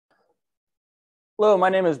Hello, my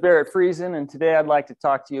name is Barrett Friesen, and today I'd like to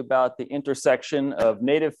talk to you about the intersection of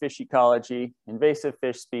native fish ecology, invasive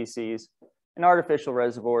fish species, and artificial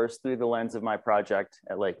reservoirs through the lens of my project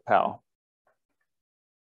at Lake Powell.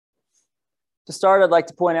 To start, I'd like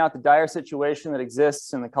to point out the dire situation that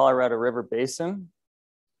exists in the Colorado River Basin.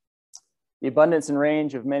 The abundance and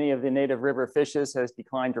range of many of the native river fishes has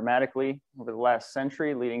declined dramatically over the last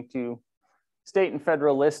century, leading to state and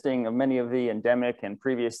federal listing of many of the endemic and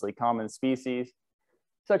previously common species,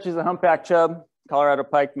 such as the humpback chub, Colorado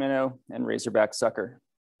pike minnow, and razorback sucker.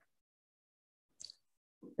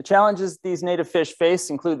 The challenges these native fish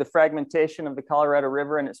face include the fragmentation of the Colorado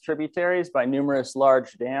River and its tributaries by numerous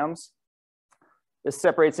large dams. This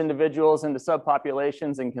separates individuals into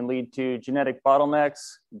subpopulations and can lead to genetic bottlenecks,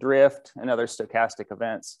 drift, and other stochastic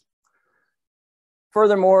events.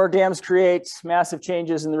 Furthermore, dams create massive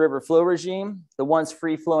changes in the river flow regime. The once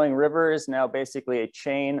free-flowing river is now basically a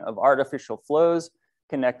chain of artificial flows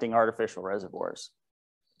connecting artificial reservoirs.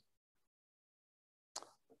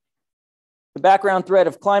 The background threat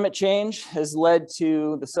of climate change has led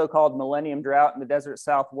to the so-called millennium drought in the desert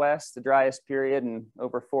Southwest, the driest period in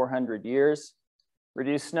over 400 years.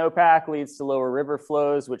 Reduced snowpack leads to lower river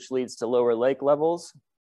flows, which leads to lower lake levels.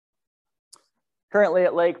 Currently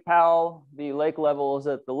at Lake Powell, the lake level is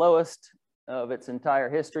at the lowest of its entire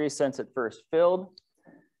history since it first filled.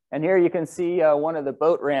 And here you can see one of the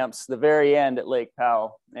boat ramps, the very end at Lake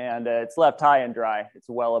Powell, and it's left high and dry. It's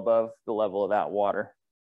well above the level of that water.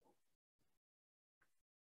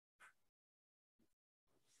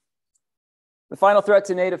 The final threat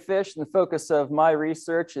to native fish and the focus of my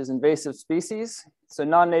research is invasive species. So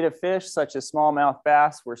non-native fish, such as smallmouth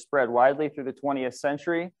bass, were spread widely through the 20th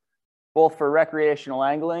century, both for recreational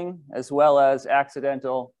angling as well as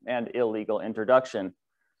accidental and illegal introduction.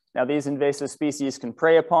 Now, these invasive species can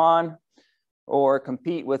prey upon or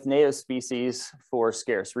compete with native species for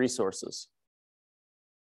scarce resources.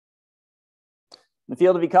 In the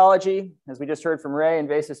field of ecology, as we just heard from Ray,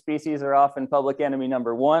 invasive species are often public enemy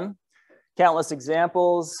number one. Countless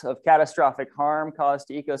examples of catastrophic harm caused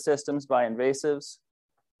to ecosystems by invasives.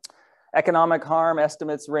 Economic harm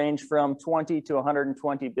estimates range from $20 to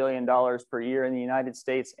 $120 billion per year in the United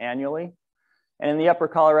States annually. And in the upper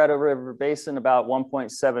Colorado River Basin, about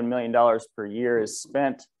 $1.7 million per year is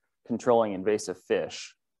spent controlling invasive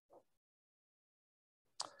fish.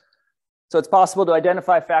 So it's possible to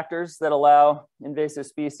identify factors that allow invasive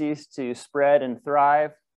species to spread and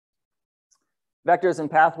thrive. Vectors and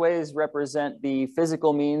pathways represent the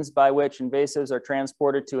physical means by which invasives are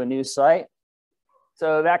transported to a new site.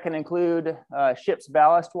 So that can include ship's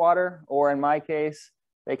ballast water, or in my case,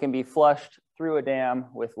 they can be flushed through a dam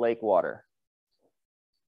with lake water.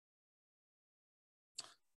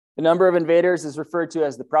 The number of invaders is referred to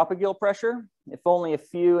as the propagule pressure. If only a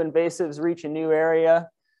few invasives reach a new area,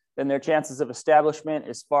 then their chances of establishment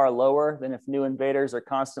is far lower than if new invaders are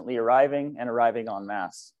constantly arriving and arriving en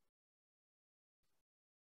masse.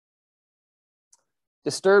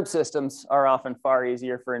 Disturbed systems are often far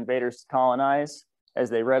easier for invaders to colonize, as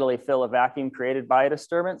they readily fill a vacuum created by a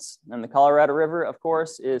disturbance. And the Colorado River, of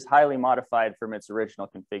course, is highly modified from its original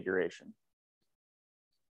configuration.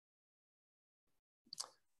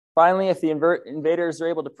 Finally, if the invaders are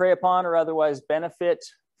able to prey upon or otherwise benefit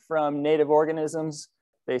from native organisms,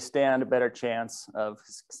 they stand a better chance of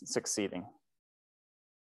succeeding.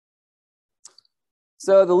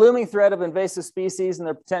 So the looming threat of invasive species and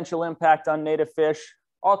their potential impact on native fish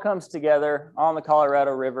all comes together on the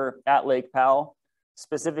Colorado River at Lake Powell,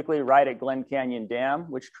 specifically right at Glen Canyon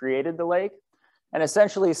Dam, which created the lake, and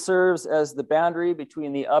essentially serves as the boundary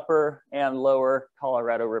between the upper and lower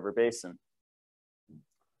Colorado River Basin.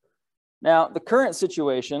 Now, the current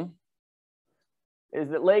situation is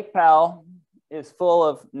that Lake Powell is full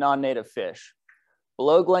of non-native fish.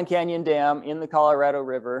 Below Glen Canyon Dam in the Colorado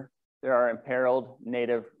River, there are imperiled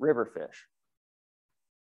native river fish.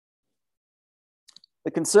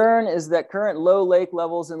 The concern is that current low lake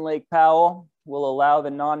levels in Lake Powell will allow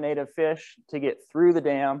the non-native fish to get through the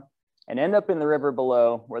dam and end up in the river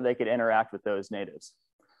below where they could interact with those natives.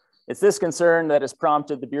 It's this concern that has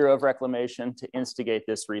prompted the Bureau of Reclamation to instigate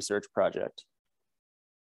this research project.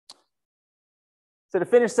 So to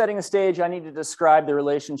finish setting the stage, I need to describe the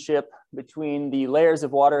relationship between the layers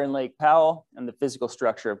of water in Lake Powell and the physical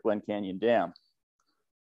structure of Glen Canyon Dam.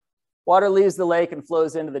 Water leaves the lake and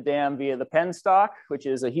flows into the dam via the penstock, which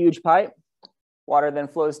is a huge pipe. Water then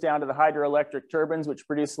flows down to the hydroelectric turbines, which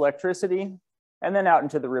produce electricity, and then out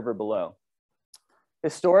into the river below.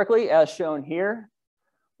 Historically, as shown here,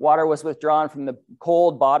 water was withdrawn from the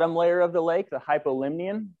cold bottom layer of the lake, the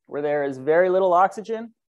hypolimnion, where there is very little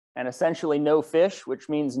oxygen and essentially no fish, which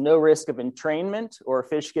means no risk of entrainment or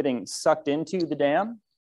fish getting sucked into the dam.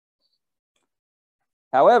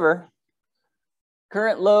 However,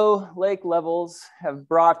 current low lake levels have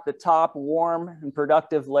brought the top warm and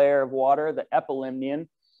productive layer of water, the epilimnion,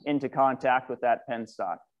 into contact with that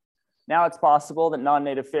penstock. Now it's possible that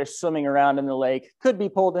non-native fish swimming around in the lake could be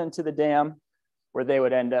pulled into the dam, where they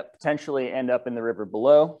would potentially end up in the river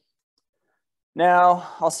below. Now,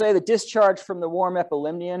 I'll say the discharge from the warm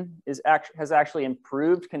epilimnion has actually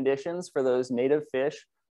improved conditions for those native fish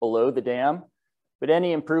below the dam, but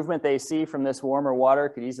any improvement they see from this warmer water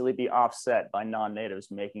could easily be offset by non-natives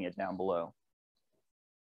making it down below.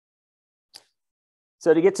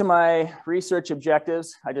 So to get to my research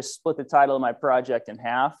objectives, I just split the title of my project in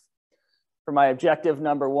half. For my objective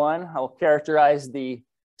number 1, I'll characterize the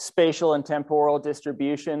spatial and temporal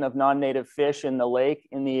distribution of non-native fish in the lake,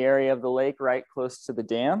 in the area of the lake right close to the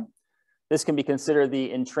dam. This can be considered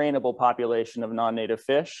the entrainable population of non-native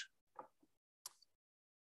fish.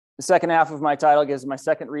 The second half of my title gives my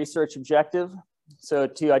second research objective. So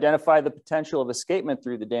to identify the potential of escapement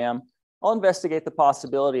through the dam, I'll investigate the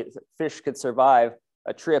possibility that fish could survive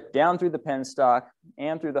a trip down through the penstock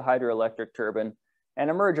and through the hydroelectric turbine and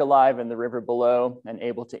emerge alive in the river below and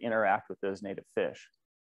able to interact with those native fish.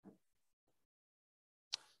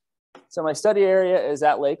 So my study area is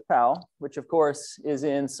at Lake Powell, which of course is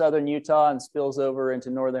in southern Utah and spills over into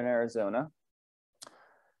northern Arizona.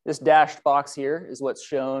 This dashed box here is what's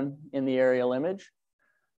shown in the aerial image.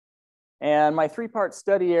 And my 3-part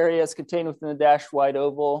study area is contained within the dashed white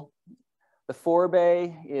oval. The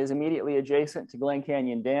forebay is immediately adjacent to Glen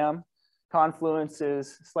Canyon Dam. Confluence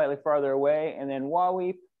is slightly farther away, and then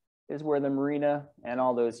Waweep is where the marina and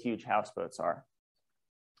all those huge houseboats are.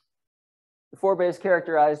 The forebay is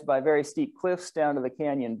characterized by very steep cliffs down to the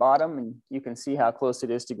canyon bottom, and you can see how close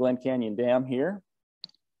it is to Glen Canyon Dam here.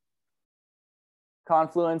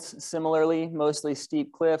 Confluence, similarly, mostly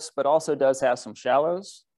steep cliffs, but also does have some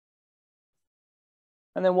shallows.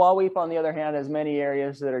 And then Waweep, on the other hand, has many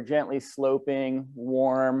areas that are gently sloping,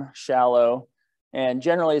 warm, shallow, and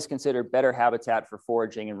generally is considered better habitat for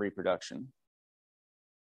foraging and reproduction.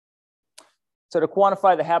 So to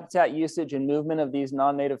quantify the habitat usage and movement of these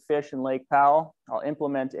non-native fish in Lake Powell, I'll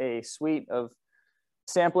implement a suite of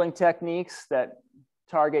sampling techniques that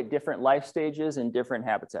target different life stages and different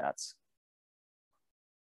habitats.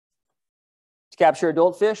 To capture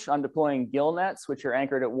adult fish, I'm deploying gill nets, which are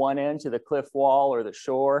anchored at one end to the cliff wall or the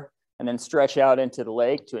shore, and then stretch out into the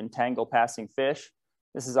lake to entangle passing fish.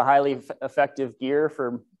 This is a highly effective gear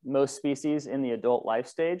for most species in the adult life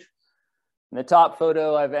stage. In the top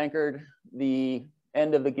photo, I've anchored the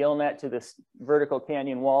end of the gill net to this vertical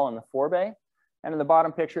canyon wall in the forebay. And in the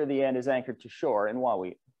bottom picture, the end is anchored to shore in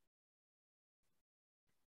Waweep.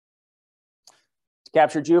 To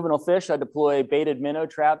capture juvenile fish, I deploy baited minnow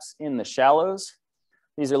traps in the shallows.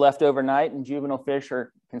 These are left overnight, and juvenile fish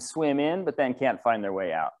can swim in, but then can't find their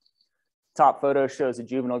way out. Top photo shows a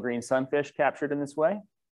juvenile green sunfish captured in this way.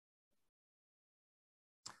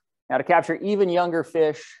 Now to capture even younger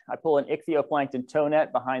fish, I pull an ichthyoplankton tow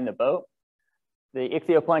net behind the boat. The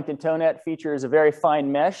ichthyoplankton tow net features a very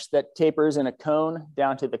fine mesh that tapers in a cone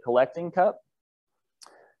down to the collecting cup.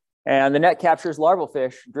 And the net captures larval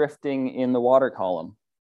fish drifting in the water column.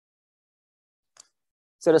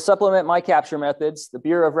 So to supplement my capture methods, the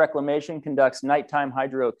Bureau of Reclamation conducts nighttime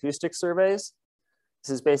hydroacoustic surveys. This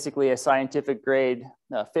is basically a scientific grade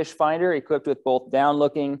fish finder equipped with both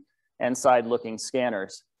down-looking and side-looking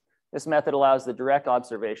scanners. This method allows the direct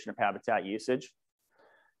observation of habitat usage.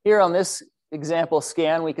 Here on this example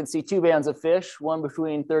scan, we can see 2 bands of fish, one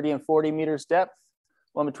between 30 and 40 meters depth,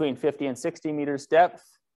 one between 50 and 60 meters depth,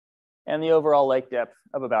 and the overall lake depth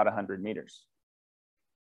of about 100 meters.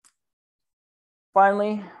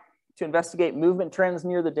 Finally, to investigate movement trends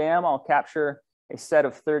near the dam, I'll capture a set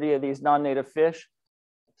of 30 of these non-native fish,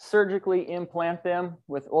 surgically implant them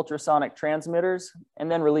with ultrasonic transmitters, and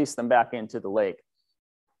then release them back into the lake.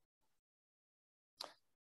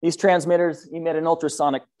 These transmitters emit an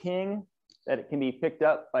ultrasonic ping that it can be picked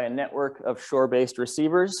up by a network of shore-based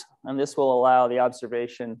receivers, and this will allow the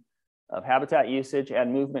observation of habitat usage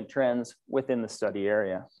and movement trends within the study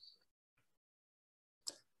area.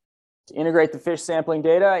 To integrate the fish sampling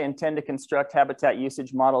data, I intend to construct habitat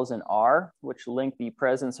usage models in R, which link the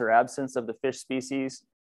presence or absence of the fish species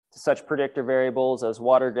to such predictor variables as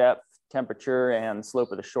water depth, temperature, and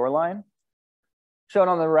slope of the shoreline. Shown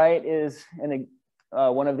on the right is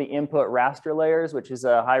one of the input raster layers, which is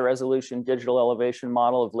a high-resolution digital elevation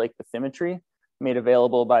model of lake bathymetry made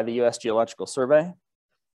available by the U.S. Geological Survey.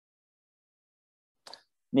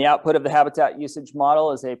 The output of the habitat usage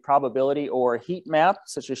model is a probability or heat map,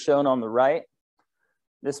 such as shown on the right.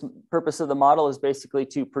 This purpose of the model is basically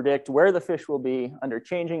to predict where the fish will be under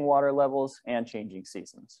changing water levels and changing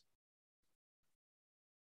seasons.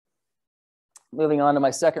 Moving on to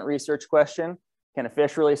my second research question, can a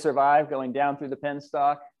fish really survive going down through the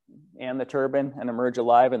penstock and the turbine and emerge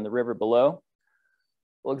alive in the river below?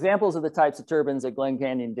 Well, examples of the types of turbines at Glen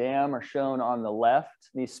Canyon Dam are shown on the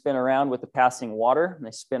left. These spin around with the passing water, and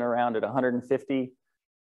they spin around at 150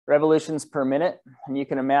 revolutions per minute. And you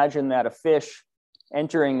can imagine that a fish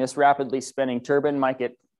entering this rapidly spinning turbine might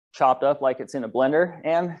get chopped up like it's in a blender,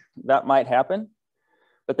 and that might happen.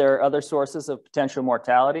 But there are other sources of potential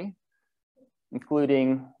mortality,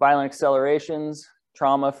 including violent accelerations,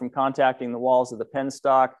 trauma from contacting the walls of the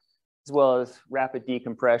penstock, as well as rapid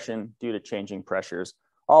decompression due to changing pressures.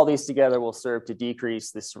 All these together will serve to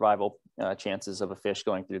decrease the survival chances of a fish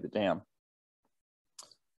going through the dam.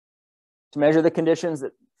 To measure the conditions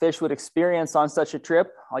that fish would experience on such a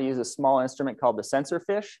trip, I'll use a small instrument called the sensor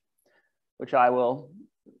fish, which I will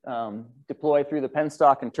deploy through the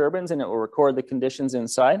penstock and turbines, and it will record the conditions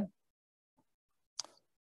inside.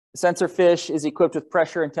 The sensor fish is equipped with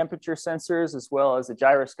pressure and temperature sensors, as well as a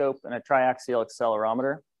gyroscope and a triaxial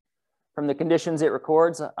accelerometer. From the conditions it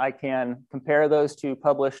records, I can compare those to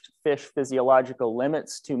published fish physiological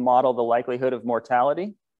limits to model the likelihood of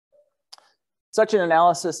mortality. Such an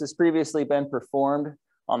analysis has previously been performed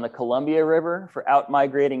on the Columbia River for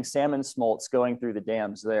out-migrating salmon smolts going through the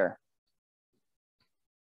dams there.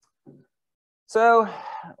 So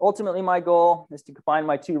ultimately, my goal is to combine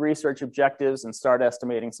my two research objectives and start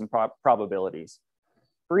estimating some probabilities.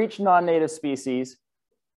 For each non-native species,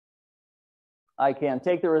 I can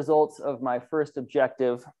take the results of my first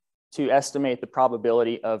objective to estimate the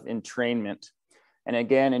probability of entrainment. And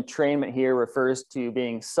again, entrainment here refers to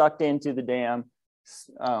being sucked into the dam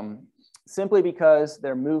simply because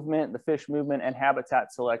their movement, the fish movement and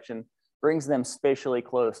habitat selection brings them spatially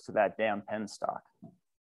close to that dam penstock.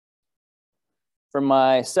 For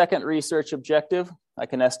my second research objective, I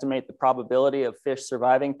can estimate the probability of fish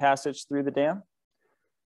surviving passage through the dam.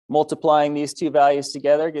 Multiplying these two values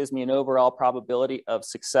together gives me an overall probability of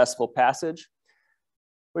successful passage,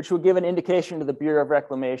 which will give an indication to the Bureau of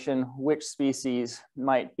Reclamation which species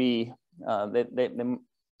might be,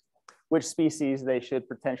 which species they should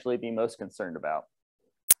potentially be most concerned about.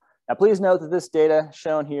 Now, please note that this data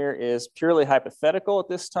shown here is purely hypothetical at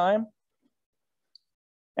this time.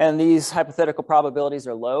 And these hypothetical probabilities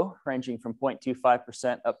are low, ranging from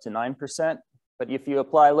 0.25% up to 9%. But if you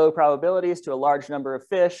apply low probabilities to a large number of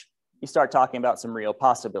fish, you start talking about some real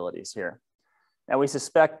possibilities here. Now, we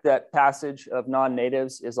suspect that passage of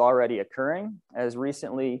non-natives is already occurring, as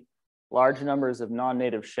recently large numbers of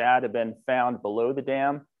non-native shad have been found below the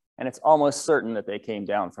dam, and it's almost certain that they came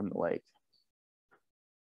down from the lake.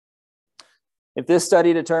 If this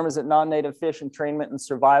study determines that non-native fish entrainment and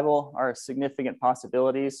survival are significant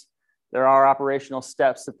possibilities, there are operational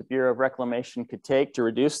steps that the Bureau of Reclamation could take to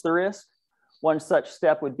reduce the risk. One such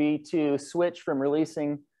step would be to switch from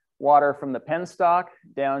releasing water from the penstock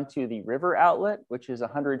down to the river outlet, which is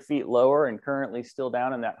 100 feet lower and currently still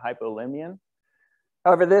down in that hypolimnion.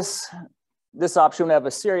 However, this option would have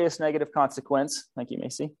a serious negative consequence, like you may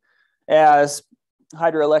see, as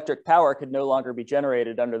hydroelectric power could no longer be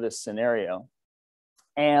generated under this scenario.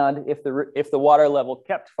 And if the water level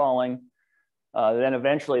kept falling, then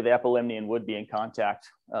eventually the epilimnion would be in contact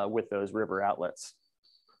with those river outlets.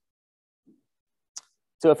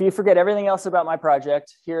 So if you forget everything else about my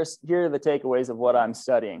project, here are the takeaways of what I'm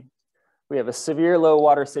studying. We have a severe low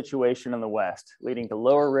water situation in the west, leading to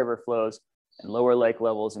lower river flows and lower lake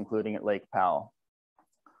levels, including at Lake Powell.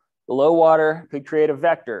 The low water could create a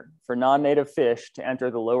vector for non-native fish to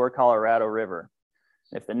enter the lower Colorado River.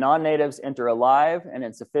 If the non-natives enter alive and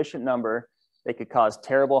in sufficient number, they could cause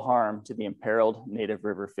terrible harm to the imperiled native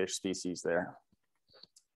river fish species there.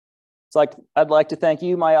 So I'd like to thank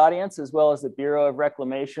you, my audience, as well as the Bureau of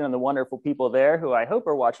Reclamation and the wonderful people there who I hope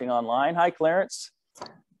are watching online. Hi, Clarence.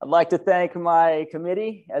 I'd like to thank my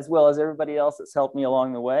committee, as well as everybody else that's helped me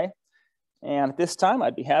along the way. And at this time,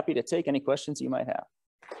 I'd be happy to take any questions you might have.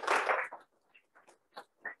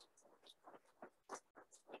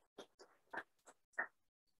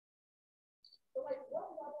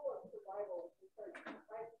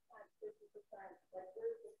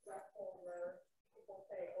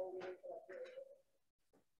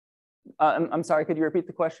 I'm sorry, could you repeat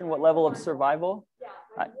the question? What level of survival? Yeah,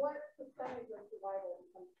 and what percentage of survival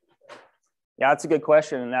becomes considered? Yeah, that's a good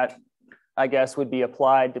question. And that, I guess, would be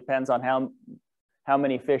applied, depends on how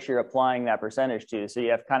many fish you're applying that percentage to. So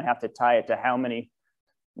you kind of have to tie it to how many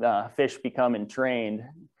fish become entrained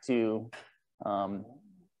to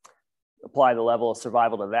apply the level of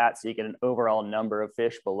survival to that, so you get an overall number of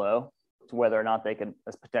fish below to whether or not they can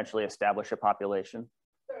potentially establish a population.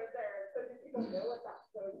 So do people know what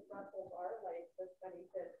those thresholds are? Like this many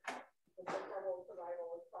fish, this level of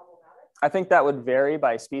survival is problematic? I think that would vary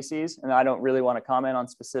by species, and I don't really want to comment on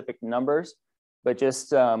specific numbers, but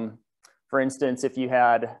just for instance, if you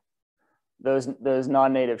had those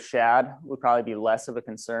non-native shad would probably be less of a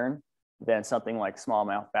concern than something like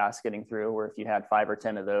smallmouth bass getting through, where if you had 5 or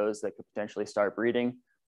 10 of those that could potentially start breeding,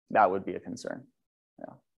 that would be a concern.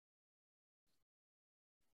 Yeah.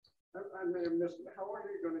 I may have missed, how are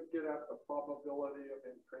you going to get at the probability of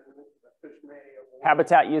entrainment? The fish may avoid,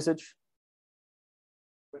 Habitat usage.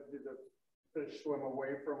 but do the fish swim away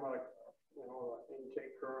from an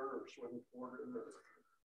intake current or swim toward it?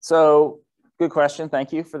 So good question.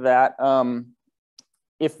 Thank you for that.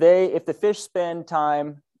 If the fish spend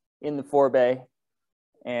time in the forebay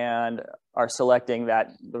and are selecting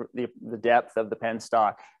that the depth of the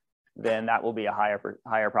penstock, then that will be a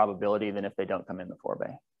higher probability than if they don't come in the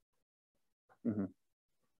forebay. Mm-hmm.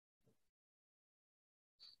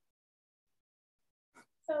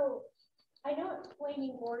 So I know at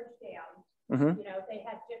Flaming Gorge Dam, Mm-hmm. you know, they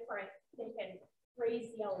can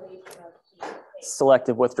raise the elevation of the intake.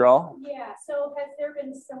 Selective withdrawal. Yeah, so has there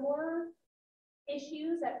been similar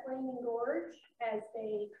issues at Flaming Gorge as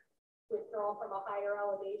they withdraw from a higher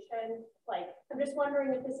elevation? Like, I'm just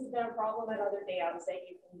wondering if this has been a problem at other dams that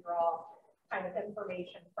you can draw kind of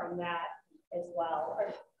information from that as well.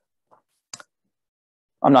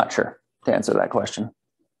 I'm not sure to answer that question.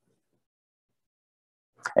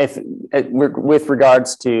 With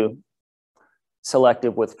regards to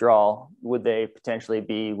selective withdrawal, would they potentially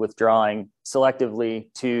be withdrawing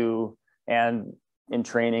selectively to and in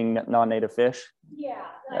training non-native fish? Yeah,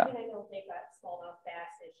 Yeah. I mean, I know they've got smallmouth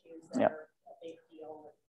bass issues that are a big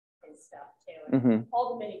deal and stuff too. And Mm-hmm.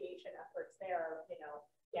 all the mitigation efforts there, you know,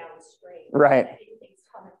 downstream. Right. Anything's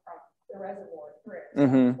coming from the reservoir through.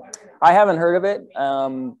 Mm-hmm. So I haven't heard of it,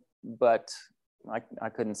 but I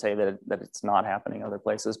couldn't say that it's not happening other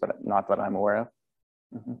places, but not that I'm aware of.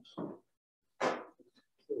 Mm-hmm.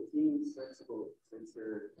 So being sensible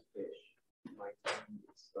sensor fish might be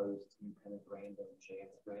exposed to kind of random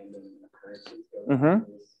occurrences.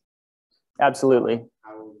 Mm-hmm. Absolutely.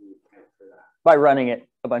 How would you account for that? By running it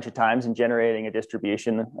a bunch of times and generating a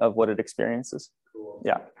distribution of what it experiences. Cool.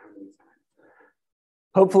 Yeah. How many times?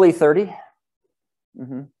 Hopefully 30.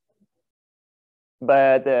 Mm-hmm.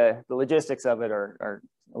 But the logistics of it are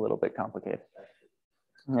a little bit complicated.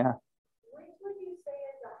 Yeah. Which would you say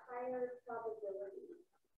is a higher probability?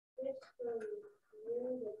 Fish going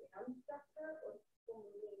near the dam structure or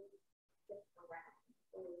swimming just around?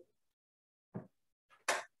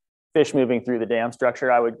 Fish moving through the dam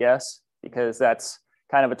structure, I would guess, because that's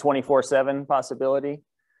kind of a 24/7 possibility.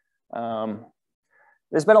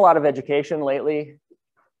 There's been a lot of education lately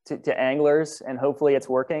to anglers, and hopefully it's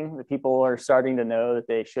working. The people are starting to know that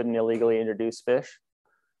they shouldn't illegally introduce fish.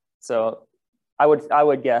 So I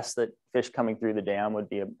would guess that fish coming through the dam would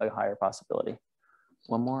be a higher possibility.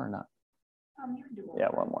 One more or not? You can do one. Yeah,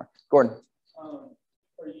 one more. Gordon.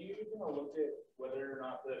 Are you going to look at whether or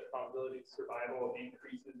not the probability of survival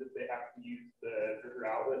increases if they have to use the river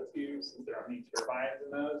outlet tubes, since there aren't any turbines in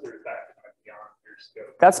those, or is that kind of beyond your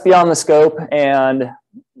scope? That's beyond the scope, and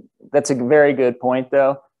that's a very good point,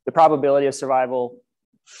 though. The probability of survival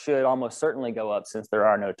should almost certainly go up since there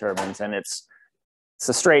are no turbines, and it's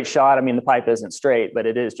a straight shot. I mean, the pipe isn't straight, but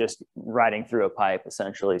it is just riding through a pipe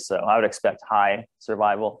essentially. So I would expect high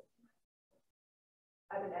survival.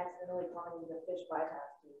 I've been accidentally calling the fish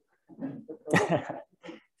bypass.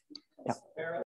 Yeah.